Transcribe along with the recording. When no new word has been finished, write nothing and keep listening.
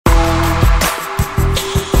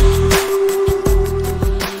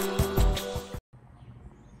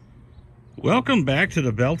Welcome back to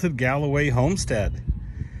the belted Galloway Homestead.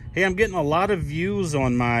 Hey, I'm getting a lot of views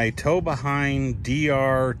on my tow-behind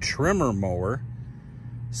DR trimmer mower.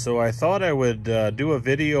 So I thought I would do a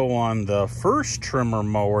video on the first trimmer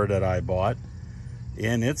mower that I bought.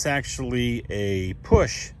 And it's actually a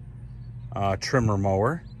push trimmer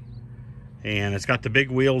mower. And it's got the big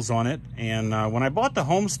wheels on it. And when I bought the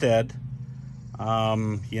Homestead,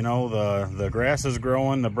 you know, the grass is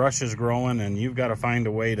growing, the brush is growing, and you've got to find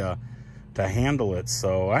a way to handle it.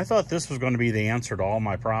 So I thought this was going to be the answer to all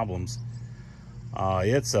my problems.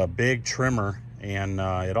 It's a big trimmer, and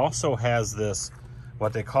it also has this,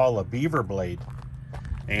 what they call a Beaver Blade.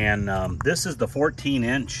 And this is the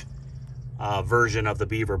 14-inch version of the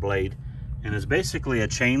Beaver Blade. And it's basically a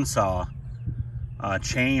chainsaw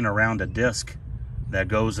chain around a disc that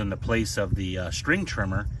goes in the place of the string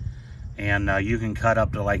trimmer. And you can cut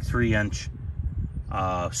up to like 3-inch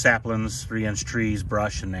saplings, 3-inch trees,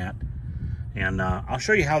 brush, and that. And I'll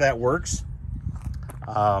show you how that works.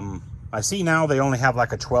 I see now they only have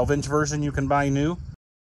like a 12-inch version you can buy new.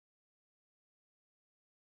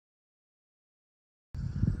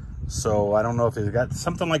 So I don't know if you've got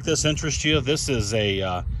something like this interest you. This is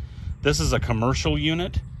a commercial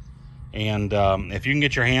unit, and if you can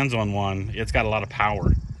get your hands on one, it's got a lot of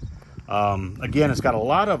power. Again, it's got a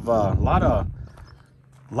lot of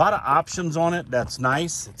options on it. That's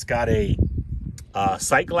nice. It's got a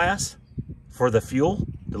sight glass for the fuel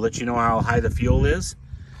to let you know how high the fuel is.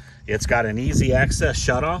 It's got an easy access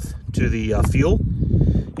shutoff to the fuel.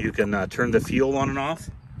 You can turn the fuel on and off.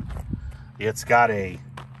 It's got a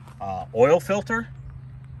oil filter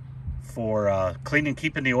for cleaning,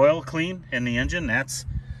 keeping the oil clean in the engine. That's,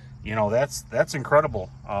 you know, that's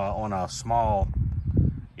incredible on a small,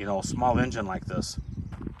 you know, small engine like this.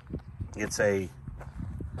 It's a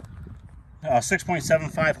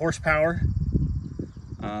 6.75 horsepower.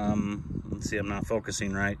 Let's see, I'm not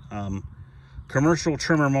focusing right. Commercial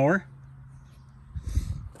trimmer mower.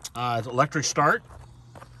 It's electric start.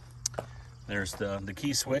 There's the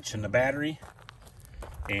key switch and the battery.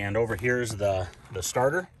 And over here's the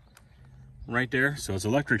starter right there. So it's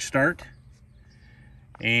electric start.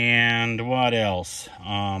 And what else?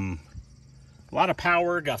 A lot of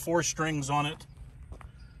power, got 4 strings on it.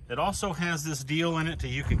 It also has this deal in it that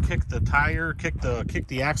you can kick the tire, kick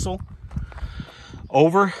the axle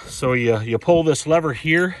over. So you pull this lever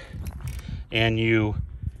here and you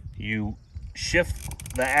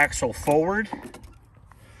shift the axle forward.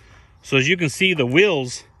 So as you can see, the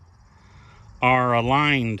wheels are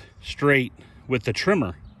aligned straight with the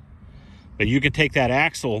trimmer. But you can take that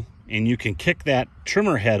axle and you can kick that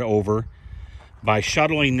trimmer head over by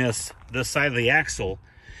shuttling this side of the axle,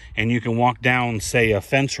 and you can walk down, say, a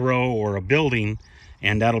fence row or a building,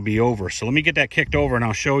 and that'll be over. So let me get that kicked over and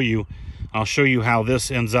I'll show you how this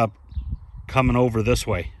ends up coming over this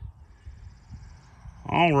way.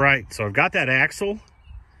 All right, so I've got that axle.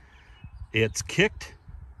 It's kicked.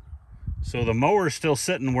 So the mower is still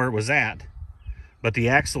sitting where it was at, but the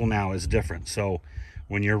axle now is different. So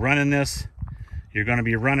when you're running this, you're going to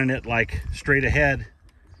be running it like straight ahead,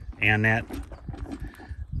 and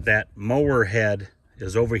that mower head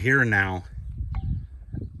is over here now,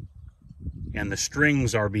 and the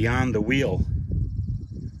strings are beyond the wheel.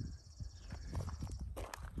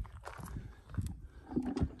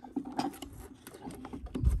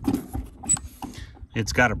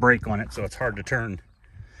 It's got a brake on it, so it's hard to turn.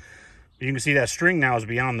 You can see that string now is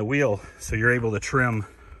beyond the wheel, so you're able to trim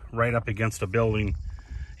right up against a building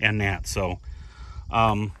and that. So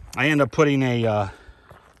I end up putting a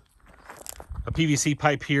PVC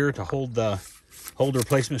pipe here to hold the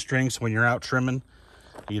replacement strings when you're out trimming.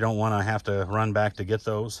 You don't want to have to run back to get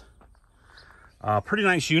those. Pretty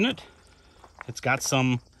nice unit. It's got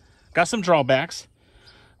some drawbacks,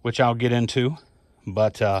 which I'll get into,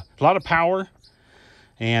 but a lot of power,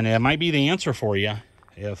 and it might be the answer for you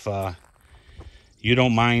if you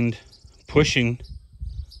don't mind pushing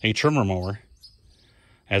a trimmer mower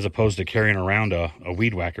as opposed to carrying around a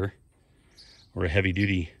weed whacker or a heavy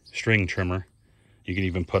duty string trimmer. You can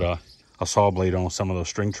even put a saw blade on some of those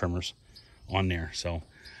string trimmers on there. So like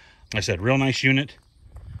I said, real nice unit.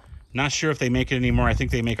 Not sure if they make it anymore. I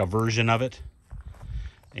think they make a version of it,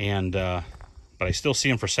 and but I still see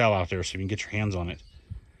them for sale out there, so you can get your hands on it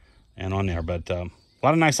and on there. But a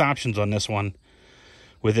lot of nice options on this one,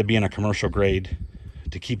 with it being a commercial grade,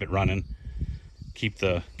 to keep it running, keep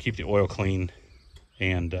the oil clean,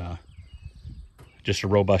 and just a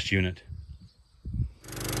robust unit.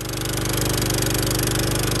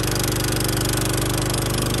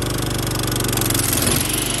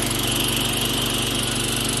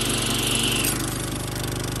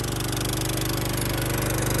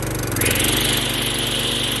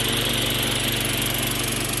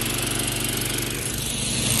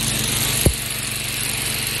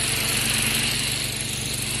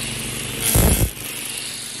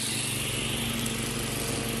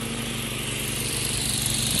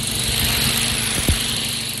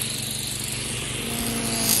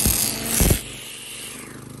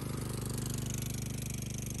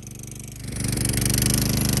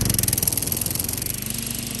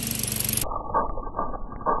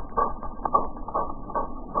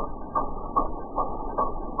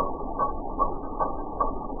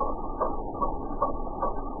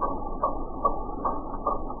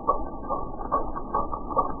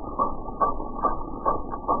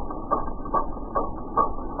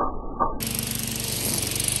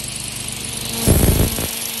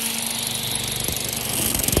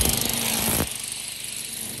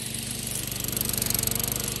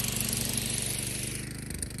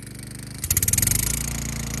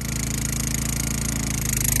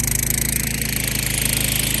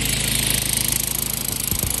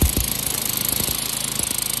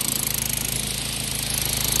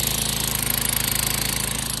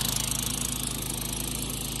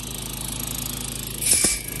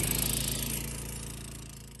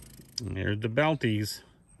 Here's the Belties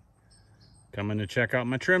coming to check out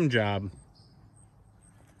my trim job.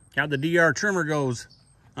 How the DR trimmer goes.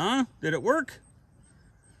 Huh? Did it work?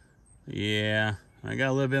 Yeah, I got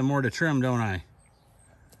a little bit more to trim, don't I?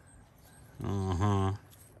 Uh-huh.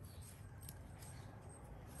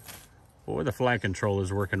 Boy, the flight control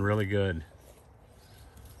is working really good.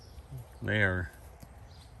 They are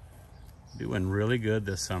doing really good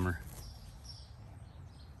this summer.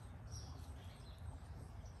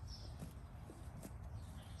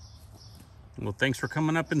 Well, thanks for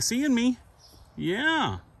coming up and seeing me.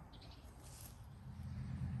 Yeah.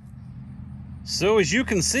 So as you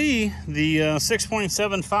can see, the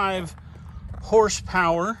 6.75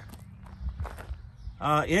 horsepower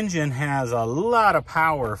engine has a lot of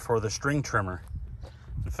power for the string trimmer.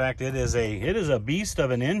 In fact, it is a beast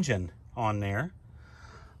of an engine on there.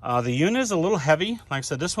 The unit is a little heavy. Like I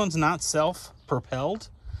said, this one's not self-propelled.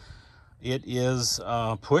 It is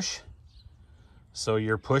push. So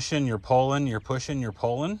you're pushing, you're pulling, you're pushing, you're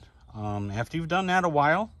pulling. After you've done that a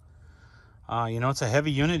while, you know, it's a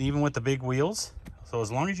heavy unit even with the big wheels. So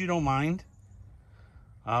as long as you don't mind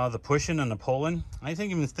the pushing and the pulling, I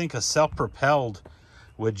even think a self-propelled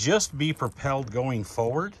would just be propelled going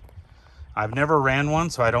forward. I've never ran one,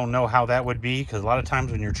 so I don't know how that would be, because a lot of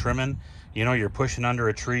times when you're trimming, you know, you're pushing under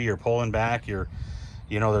a tree, you're pulling back, you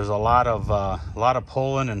know, there's a lot of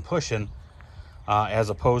pulling and pushing. As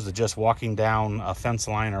opposed to just walking down a fence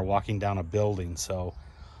line or walking down a building. So,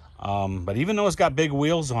 but even though it's got big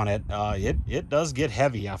wheels on it, it does get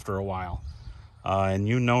heavy after a while. And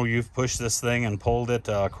you know you've pushed this thing and pulled it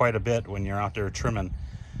quite a bit when you're out there trimming.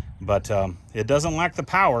 But it doesn't lack the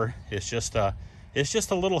power. It's just a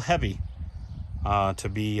little heavy to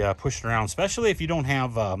be pushed around, especially if you don't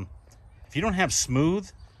have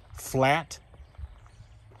smooth, flat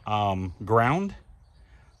ground.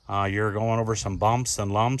 You're going over some bumps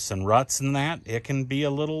and lumps and ruts and that. It can be a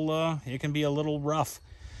little rough.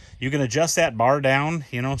 You can adjust that bar down,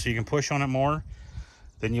 you know, so you can push on it more.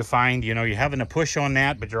 Then you find, you know, you're having to push on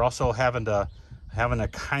that, but you're also having to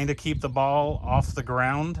kind of keep the ball off the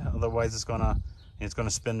ground. Otherwise, it's gonna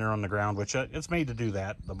spin there on the ground, which it's made to do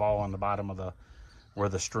that. The ball on the bottom of where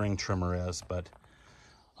the string trimmer is, but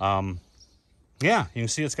yeah, you can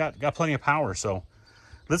see it's got plenty of power. So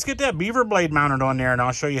let's get that Beaver Blade mounted on there, and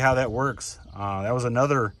I'll show you how that works. That was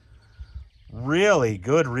another really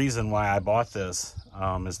good reason why I bought this,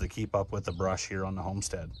 is to keep up with the brush here on the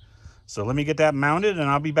homestead. So let me get that mounted, and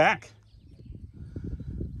I'll be back.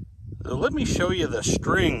 So let me show you the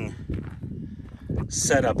string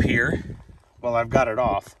setup here while I've got it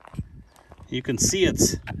off. You can see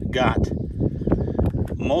it's got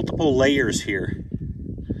multiple layers here,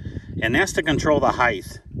 and that's to control the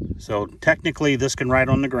height. So technically this can ride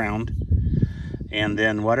on the ground, and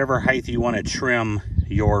then whatever height you want to trim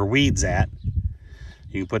your weeds at,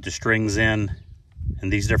 you can put the strings in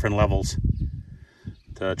these different levels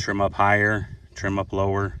to trim up higher, trim up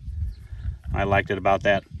lower. I liked it about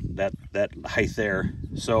that height there.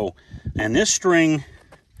 So, and this string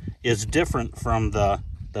is different from the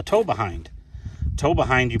toe behind. Toe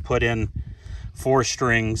behind, you put in 4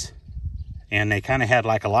 strings, and they kind of had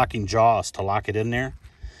like a locking jaws to lock it in there.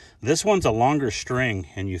 This one's a longer string,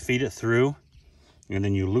 and you feed it through, and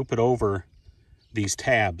then you loop it over these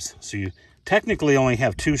tabs. So you technically only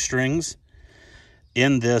have 2 strings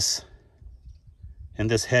in this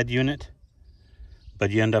head unit,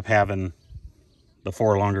 but you end up having the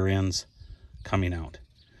 4 longer ends coming out.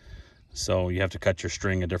 So you have to cut your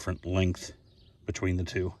string a different length between the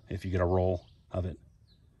 2 if you get a roll of it.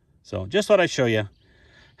 So just thought I'd show you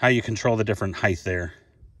how you control the different height there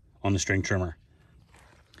on the string trimmer.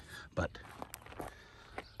 But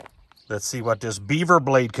let's see what this Beaver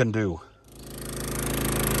Blade can do.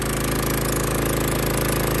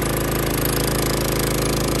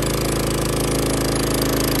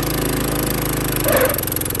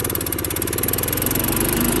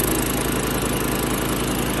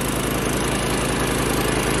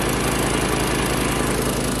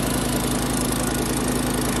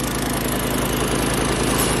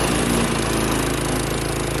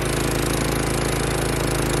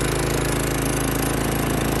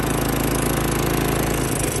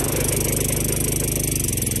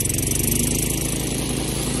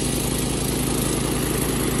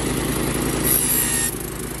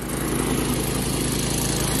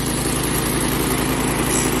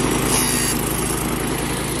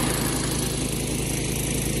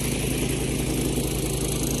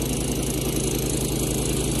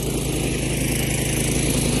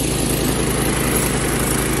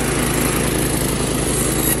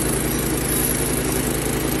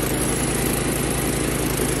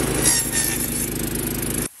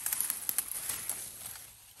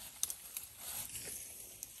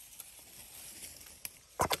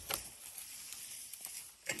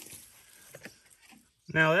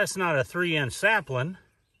 Now that's not a 3-inch sapling,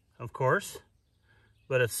 of course,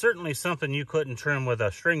 but it's certainly something you couldn't trim with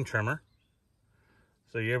a string trimmer.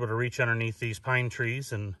 So you're able to reach underneath these pine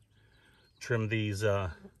trees and trim these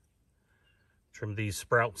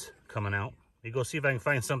sprouts coming out. You go see if I can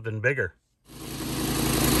find something bigger.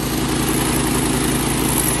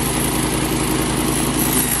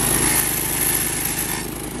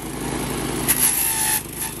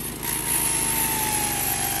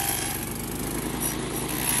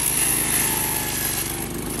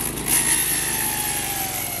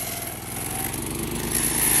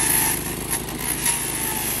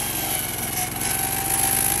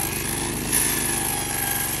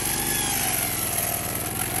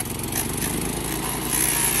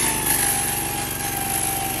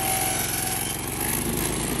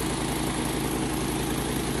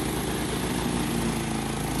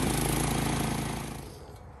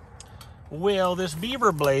 Well, this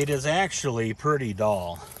Beaver Blade is actually pretty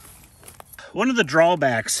dull. One of the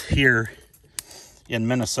drawbacks here in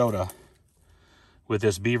Minnesota with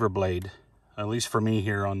this Beaver Blade, at least for me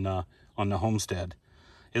here on the homestead,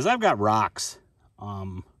 is I've got rocks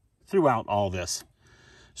throughout all this.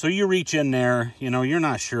 So you reach in there, you know, you're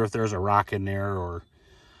not sure if there's a rock in there or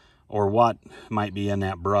what might be in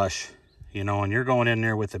that brush, you know, and you're going in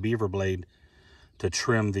there with the Beaver Blade to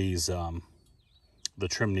trim these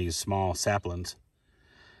small saplings,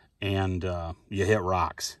 and you hit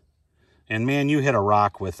rocks. And man, you hit a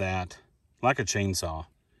rock with that like a chainsaw,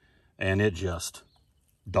 and it just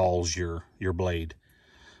dulls your blade.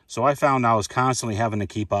 So I found I was constantly having to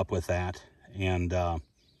keep up with that, and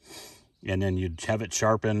then you'd have it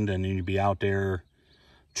sharpened, and then you'd be out there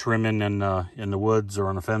trimming in the woods or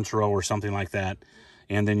on a fence row or something like that,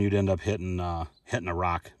 and then you'd end up hitting a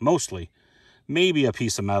rock mostly. Maybe a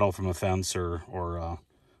piece of metal from a fence or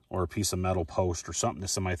a piece of metal post or something that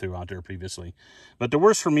somebody threw out there previously. But the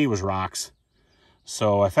worst for me was rocks.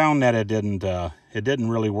 So I found that it didn't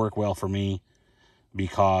really work well for me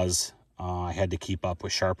because I had to keep up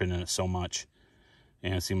with sharpening it so much.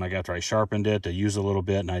 And it seemed like after I sharpened it, I used a little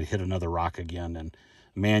bit and I'd hit another rock again. And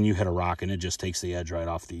man, you hit a rock and it just takes the edge right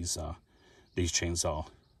off these chainsaw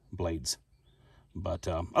blades. But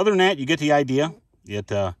other than that, you get the idea.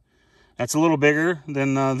 That's a little bigger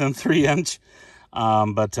than 3-inch,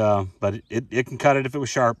 but it can cut it if it was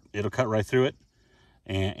sharp. It'll cut right through it,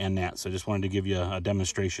 and that. So I just wanted to give you a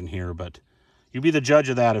demonstration here, but you be the judge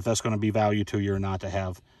of that if that's going to be value to you or not to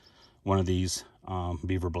have one of these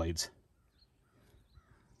Beaver Blades.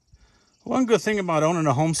 One good thing about owning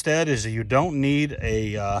a homestead is that you don't need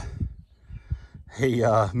a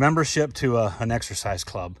membership to an exercise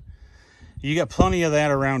club. You got plenty of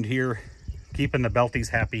that around here, keeping the Belties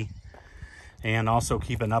happy, and also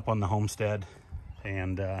keeping up on the homestead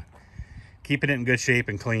and keeping it in good shape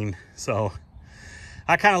and clean. So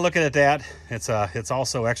I kind of look at it that it's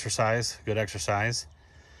also exercise, good exercise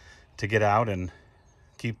to get out and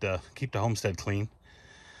keep the homestead clean.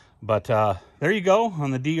 But there you go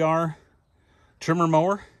on the DR trimmer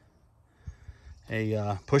mower,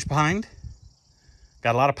 a push behind,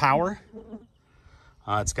 got a lot of power.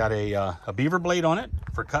 It's got a Beaver Blade on it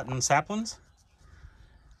for cutting saplings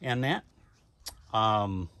and that.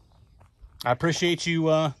 I appreciate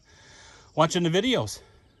you watching the videos.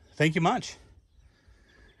 Thank you much.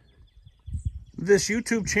 This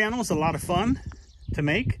YouTube channel is a lot of fun to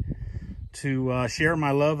make, to share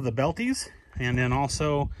my love of the Belties, and then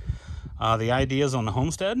also the ideas on the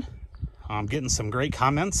homestead. I'm getting some great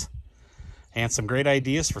comments and some great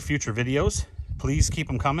ideas for future videos. Please keep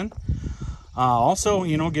them coming. Also,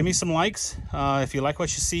 you know, give me some likes if you like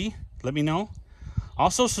what you see. Let me know.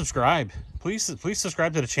 Also, subscribe. Please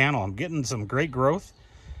subscribe to the channel. I'm getting some great growth.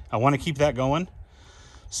 I want to keep that going.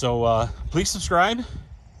 So please subscribe.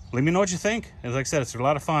 Let me know what you think. As I said, it's a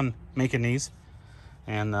lot of fun making these,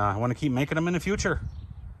 and I want to keep making them in the future.